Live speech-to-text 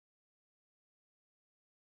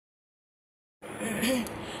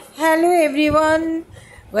Hello everyone,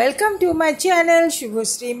 welcome to my channel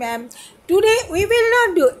Shubhashree ma'am. Today we will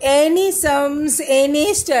not do any sums,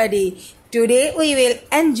 any study. Today we will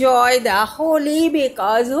enjoy the Holi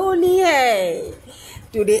because Holi hai.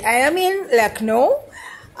 Today I am in Lucknow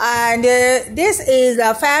and this is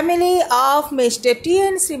the family of Mr.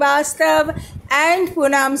 T.N. Srivastav and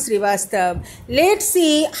Poonam Srivastav. Let's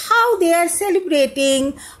see how they are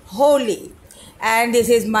celebrating Holi. And this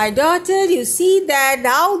is my daughter. You see that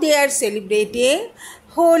now they are celebrating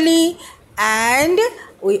Holi and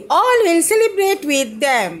we all will celebrate with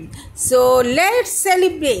them. So let's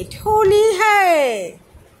celebrate Holi hai.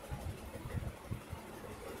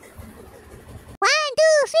 1,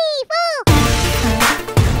 2, 3, 4.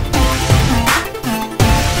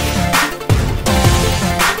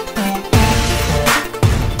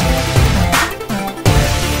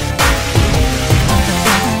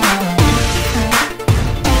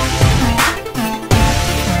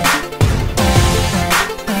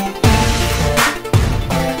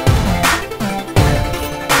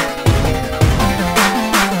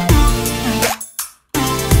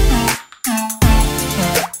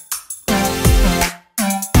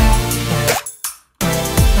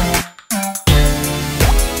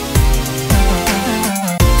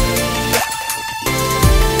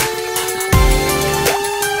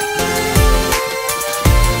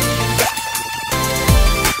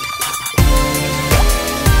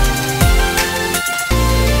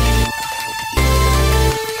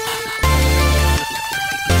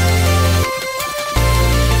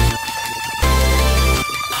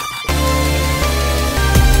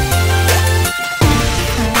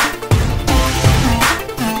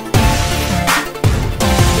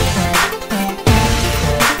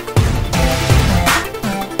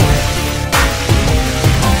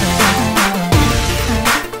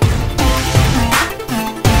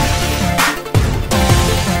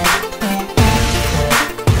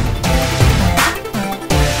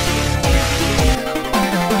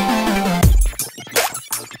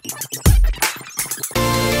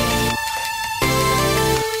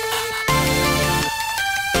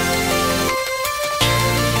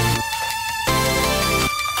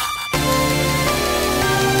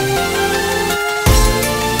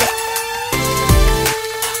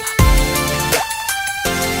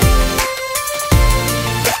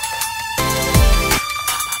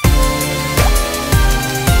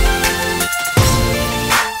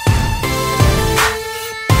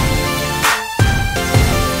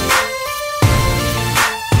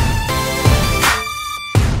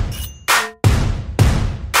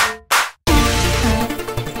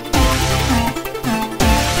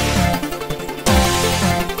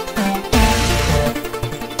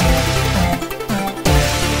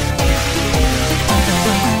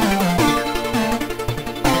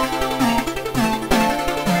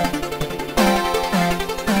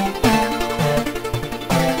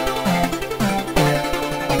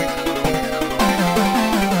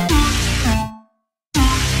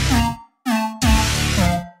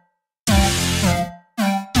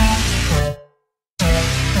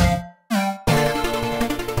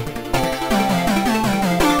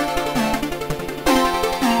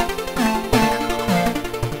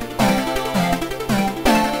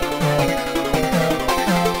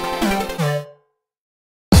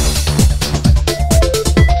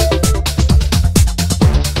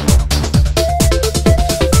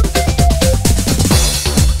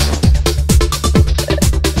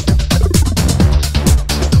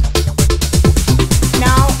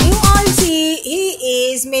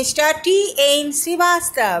 Mr. T.N.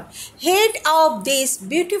 Srivastav, head of this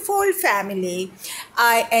beautiful family.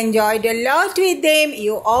 I enjoyed a lot with them.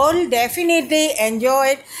 You all definitely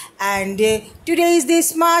enjoyed. And today is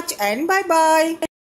this much and bye-bye.